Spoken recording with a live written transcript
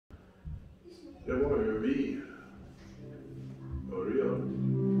Det var ju vi, Örjan,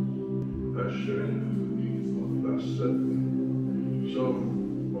 Percy och Lasse, som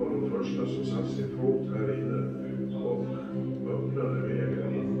var de första som satt sin fot här inne och öppnade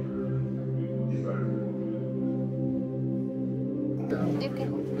vägen in i världen.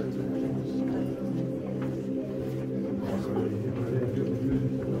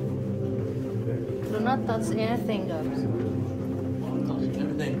 Do not touch anything, guys.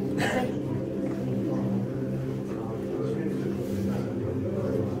 Everything.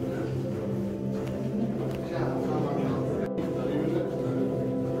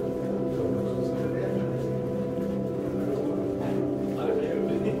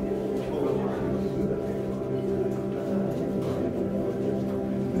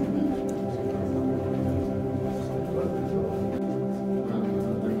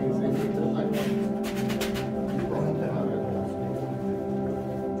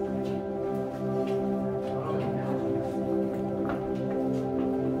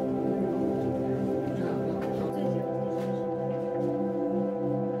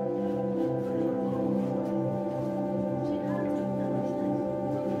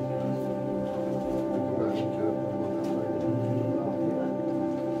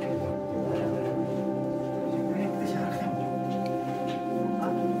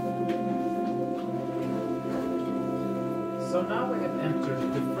 So now we have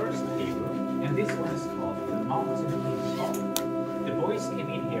entered the first cave room, and this one is called the LUMMELUNDA CAVE. The boys came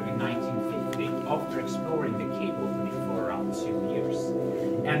in here in 1950 after exploring the cave opening for around 2 years.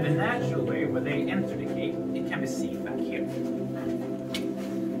 And the natural way where they enter the cave, it can be seen back here.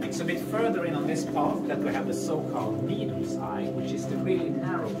 It's a bit further in on this path that we have the so-called needle's eye, which is the really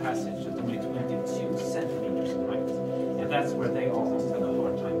narrow passage at only 22 centimeters in height. And that's where they almost had a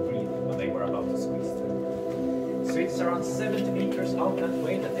hard time breathing when they were about to squeeze through. So it's around 70 meters out that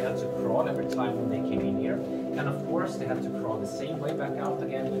way that they had to crawl every time when they came in here. And of course they had to crawl the same way back out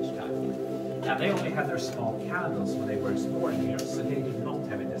again each time. And they only had their small candles when they were exploring here, so they did not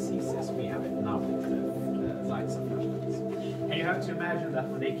have it as easy as we have it now with the lights and flashlights. And you have to imagine that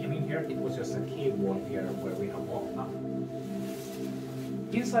when they came in here, it was just a cave wall here where we have walked now.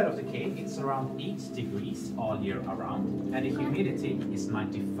 Inside of the cave, it's around 8 degrees all year around, and the humidity is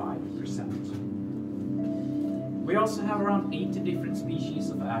 95%. We also have around 80 different species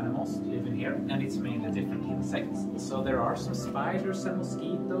of animals living here, and it's mainly different insects. So there are some spiders and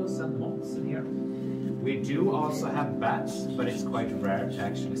mosquitoes and moths in here. We do also have bats, but it's quite rare to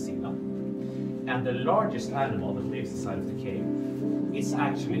actually see them. And the largest animal that lives inside of the cave is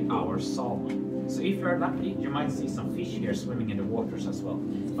actually our salmon. So if you're lucky, you might see some fish here swimming in the waters as well.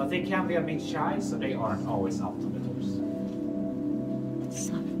 But they can be a bit shy, so they aren't always out on the doors.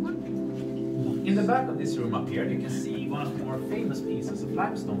 In the back of this room up here, you can see one of the more famous pieces of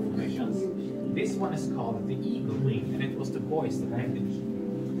limestone formations. This one is called the Eagle Wing, and it was the boys that named it.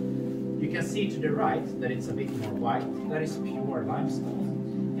 You can see to the right that it's a bit more white, that is pure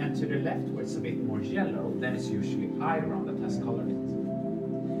limestone. And to the left, where it's a bit more yellow, that is usually iron that has colored it.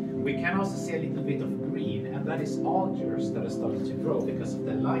 We can also see a little bit of green, and that is alders that are starting to grow because of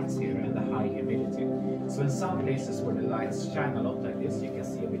the lights here and the high humidity. So in some places where the lights shine a lot like this, you can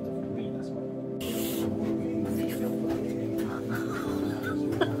see a bit of green as well.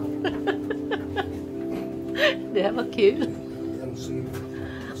 Det här var kul.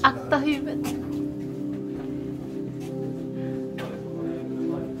 Akta huvudet.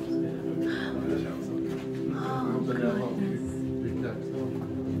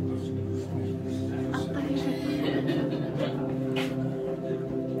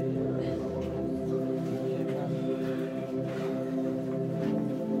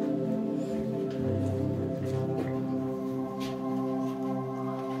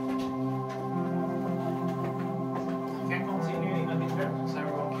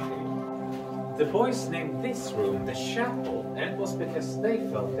 The boys named this room the chapel, and it was because they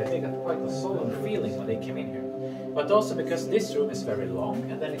felt that they got quite a solemn feeling when they came in here. But also because this room is very long,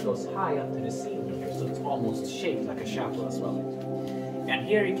 and then it goes high up to the ceiling here, so it's almost shaped like a chapel as well. And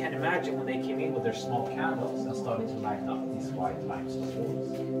here you can imagine when they came in with their small candles and started to light up these white limestone walls.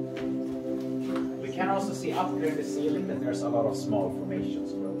 We can also see up here in the ceiling that there's a lot of small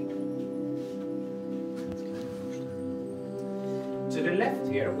formations growing. To the left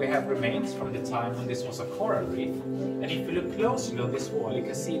here, we have remains from the time when this was a coral reef. And if you look closely on this wall, you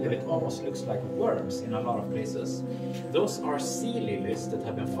can see that it almost looks like worms in a lot of places. Those are sea lilies that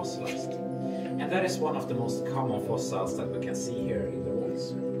have been fossilized. And that is one of the most common fossils that we can see here in the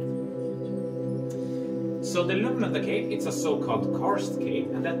walls. So the LUMMELUNDA cave, it's a so-called karst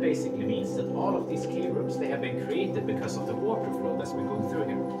cave, and that basically means that all of these cave rooms, they have been created because of the water flow that's been going through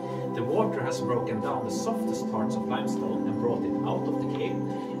here. The water has broken down the softest parts of limestone and brought it out of the cave,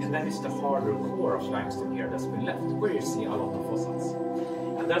 and then it's the harder core of limestone here that's been left, where you see a lot of fossils.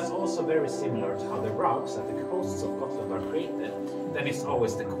 And that's also very similar to how the rocks at the coasts of Gotland are created. Then it's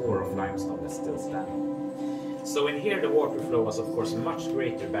always the core of limestone that's still standing. So in here the water flow was of course much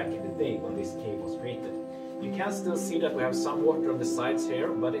greater back in the day when this cave was created. You can still see that we have some water on the sides here,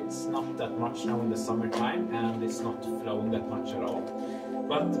 but it's not that much now in the summertime, and it's not flowing that much at all.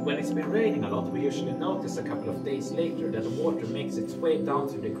 But when it's been raining a lot, we usually notice a couple of days later that the water makes its way down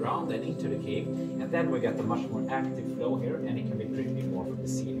to the ground and into the cave, and then we get a much more active flow here, and it can be dripping more from the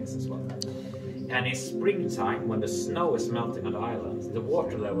ceilings as well. And in springtime, when the snow is melting on the island, the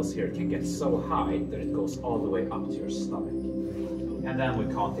water levels here can get so high that it goes all the way up to your stomach. And then we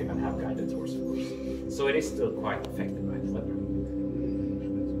can't even have guided tours, of course. So it is still quite affected by the weather.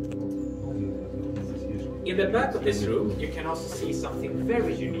 In the back of this room, you can also see something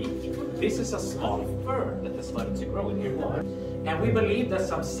very unique. This is a small fern that has started to grow in here. And we believe that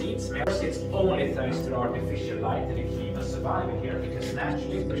some seeds may it's only thanks to the artificial light that it keeps us surviving here, because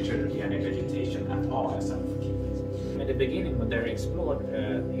naturally there shouldn't be any vegetation at all except for keeping. In the beginning when they explored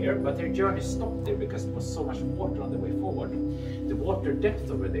here, but their journey stopped there because there was so much water on the way forward. The water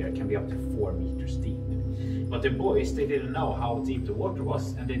depth over there can be up to 4 meters deep. But the boys, they didn't know how deep the water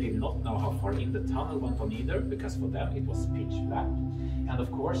was, and they did not know how far in the tunnel went on either, because for them it was pitch black. And of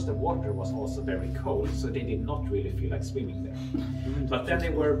course the water was also very cold, so they did not really feel like swimming there. But then they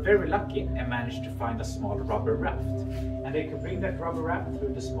were very lucky and managed to find a small rubber raft. And they could bring that rubber raft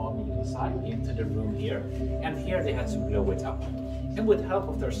through the small needle side into the room here, and here they had to blow it up. And with help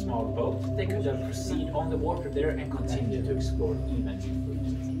of their small boat, they could then proceed on the water there and continue to explore even deeper.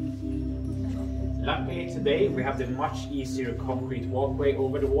 Luckily today we have the much easier concrete walkway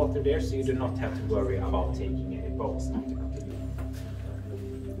over the water there, so you do not have to worry about taking any boats out to continue.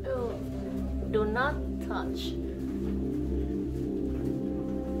 Oh, do not touch.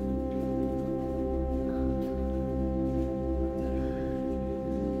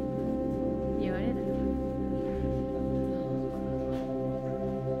 Gör det?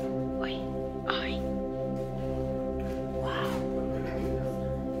 Oj, oj.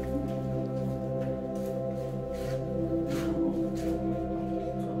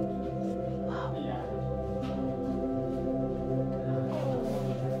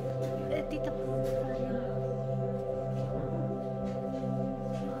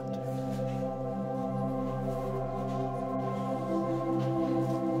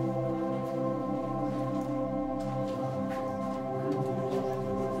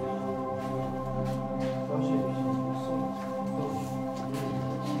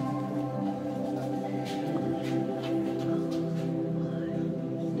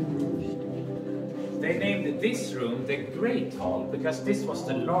 They named this room the Great Hall because this was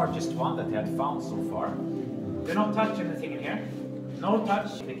the largest one that they had found so far. Do not touch anything in here. No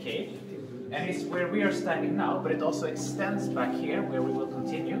touch in the cave. And it's where we are standing now, but it also extends back here where we will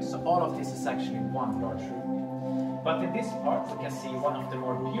continue. So all of this is actually one large room. But in this part we can see one of the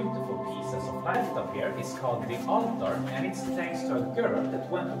more beautiful pieces of light up here. It's called the altar, and it's thanks to a girl that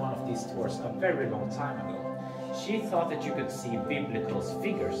went on one of these tours a very long time ago. She thought that you could see biblical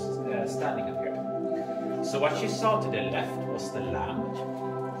figures standing up here. So what she saw to the left was the lamb.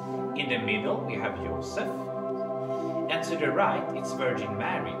 In the middle we have Joseph. And to the right it's Virgin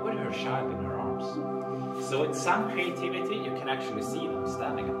Mary with her child in her arms. So with some creativity you can actually see them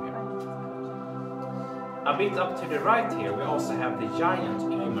standing up here. A bit up to the right here we also have the giant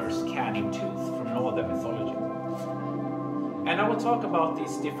Ymir's canine tooth from Northern mythology. And I will talk about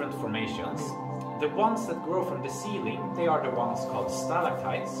these different formations. The ones that grow from the ceiling, they are the ones called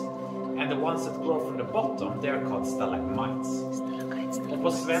stalactites. And the ones that grow from the bottom, they are called stalagmites. Och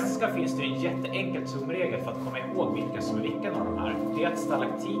på svenska finns det en jätteenkel tumregel för att komma ihåg vilka som är vilka av de här. Det är att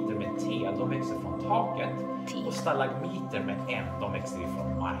stalaktiter med T, de växer från taket. Och stalagmiter med N, de växer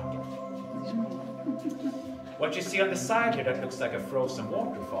ifrån marken. What you see on the side here that looks like a frozen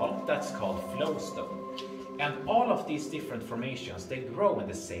waterfall, that's called flowstone. And all of these different formations, they grow in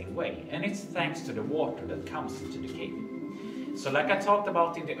the same way. And it's thanks to the water that comes into the cave. So like I talked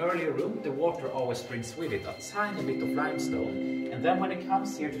about in the earlier room, the water always brings with it a tiny bit of limestone. And then when it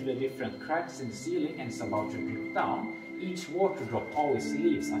comes here to the different cracks in the ceiling and it's about to drip down, each water drop always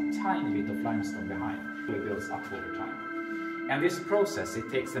leaves a tiny bit of limestone behind. It builds up over time. And this process, it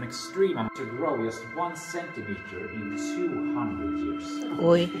takes an extreme amount to grow just 1 centimeter in 200 years.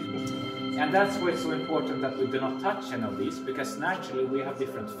 Oj. And that's why it's so important that we do not touch any of these, because naturally we have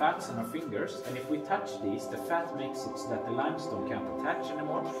different fats on our fingers, and if we touch these, the fat makes it so that the limestone can't attach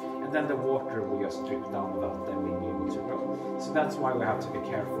anymore, and then the water will just drip down without them being able to grow. So that's why we have to be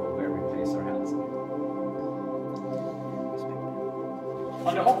careful where we place our hands.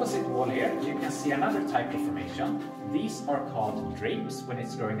 On the opposite wall here, you can see another type of formation. These are called drapes when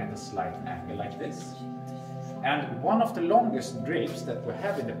it's growing at a slight angle like this. And one of the longest drapes that we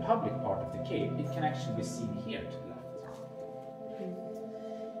have in the public part of the cave, it can actually be seen here to the left.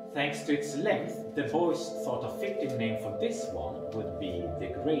 Thanks to its length, the boys thought a fitting name for this one would be the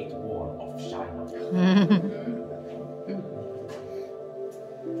Great Wall of China.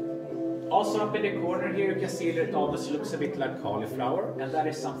 Also up in the corner here you can see that it almost looks a bit like cauliflower, and that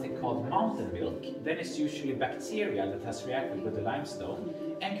is something called mountain milk. Then it's usually bacteria that has reacted with the limestone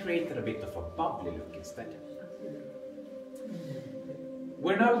and created a bit of a bubbly look instead.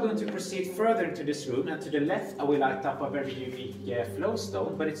 We're now going to proceed further into this room, and to the left I will light up a very unique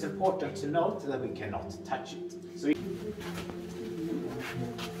flowstone, but it's important to note that we cannot touch it. So you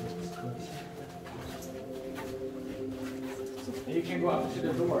can go up to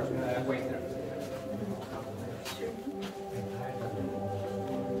the door, wait there.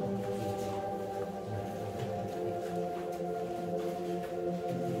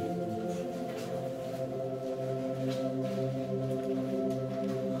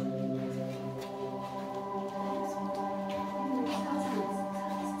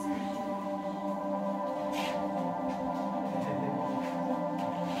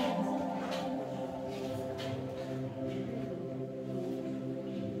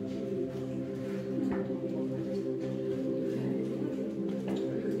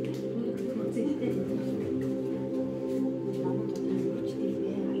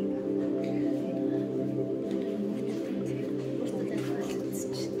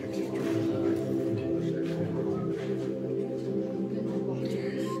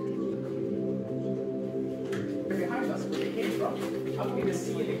 Up in the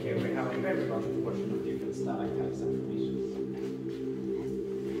ceiling here we have a very large portion of different stalactites and formations.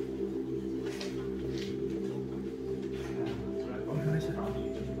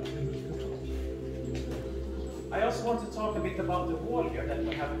 I also want to talk a bit about the wall here that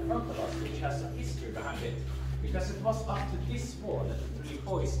we have in front of us, which has some history behind it. Because it was up to this wall that the 3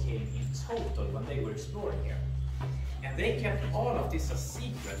 boys came in total when they were exploring here. And they kept all of this a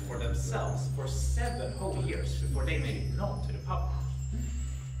secret for themselves for 7 whole years before they made it known to the public.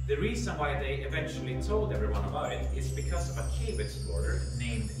 The reason why they eventually told everyone about it is because of a cave explorer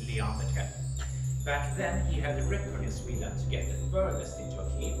named Lars Olsson. Back then he had a record in Sweden to get the furthest into a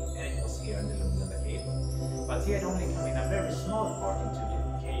cave, and it was here in the LUMMELUNDA cave. But he had only come in a very small part into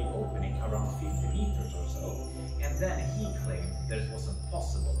the cave opening, around 50 meters or so, and then he claimed that it was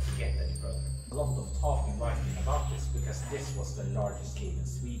impossible to get any further. A lot of talking and writing about this because this was the largest cave in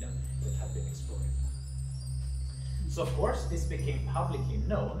Sweden that had been explored. So of course this became publicly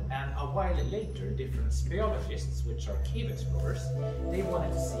known, and a while later different speleologists, which are cave explorers, they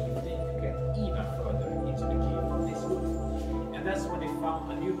wanted to see if they could get even further into the cave from this roof. And that's when they found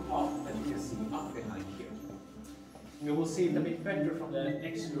a new path that you can see up behind here. You will see it a bit better from the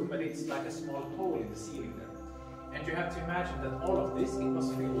next room, but it's like a small hole in the ceiling there. And you have to imagine that all of this, it was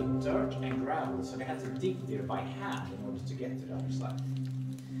filled with dirt and gravel, so they had to dig there by hand in order to get to the other side.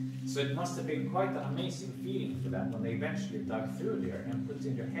 So it must have been quite an amazing feeling for them when they eventually dug through there and put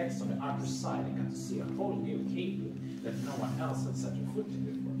in their heads on the other side and got to see a whole new cave that no one else had set a foot in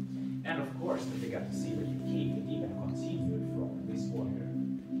before. And of course that they got to see that the cave even continued from this wall here.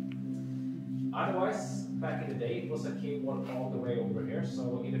 Otherwise, back in the day, it was a cave wall all the way over here,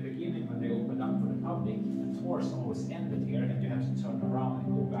 so in the beginning when they opened up for the public, the tours always ended here and you had to turn around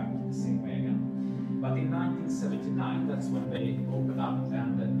and go back to the same way again. But in 1979, that's when they opened up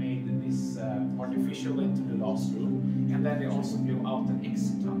and made this artificial into the last room, and then they also blew out an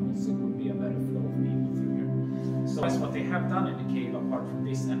exit tunnel, so it would be a better flow of people through here. So that's what they have done in the cave, apart from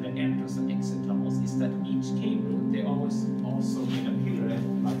this and the entrance and exit tunnels, is that each cave room, they always also made a pillar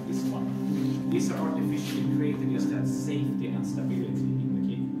like this one. These are artificially created just to have safety and stability in the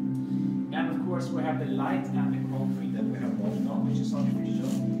cave. And of course we have the light and the concrete that we have washed on, which is artificial.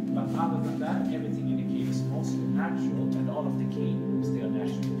 But other than that, everything in the cave is mostly natural, and all of the cave rooms, they are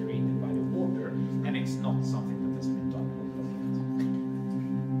naturally created by the water, and it's not something that has been done on purpose.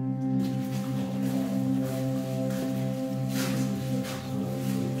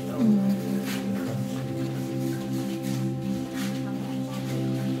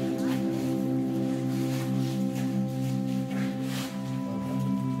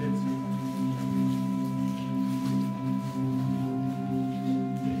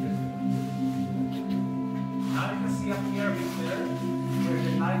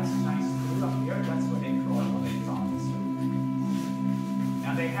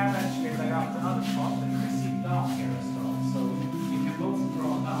 They have actually laid out another spot that you can sit down here as well. So you can both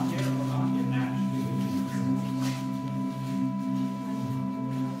draw down here or up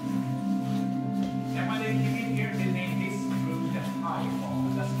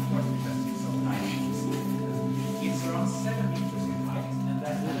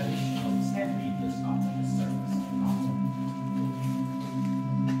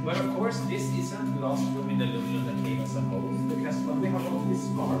course, this isn't the last room in the LUMMELUNDA cave as a whole, because when we have walked this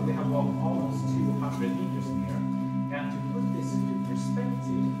far, we have walked almost 200 meters here. And to put this into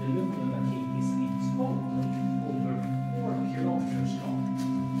perspective, the LUMMELUNDA cave is in total over 4 kilometers long.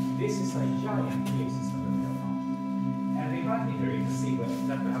 This is a giant place that we have found. And behind me here, you can see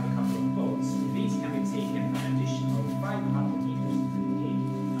that we have a couple of boats. These can be taken an additional 500 meters into the cave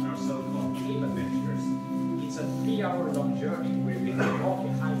and are so-called cave adventures. It's a 3-hour-long journey where we can walk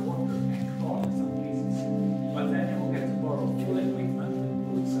in high water and crawl in some places. But then you will get to borrow full equipment with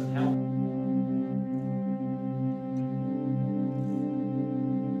boots and help.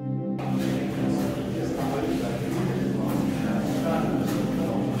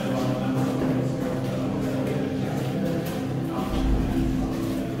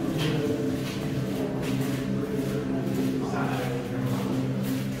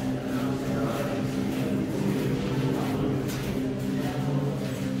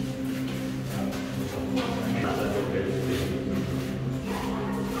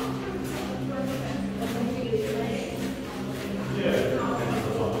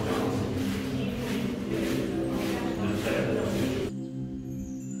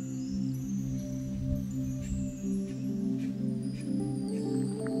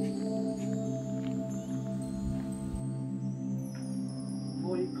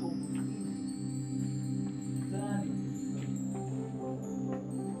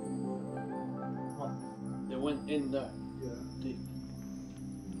 They went in there.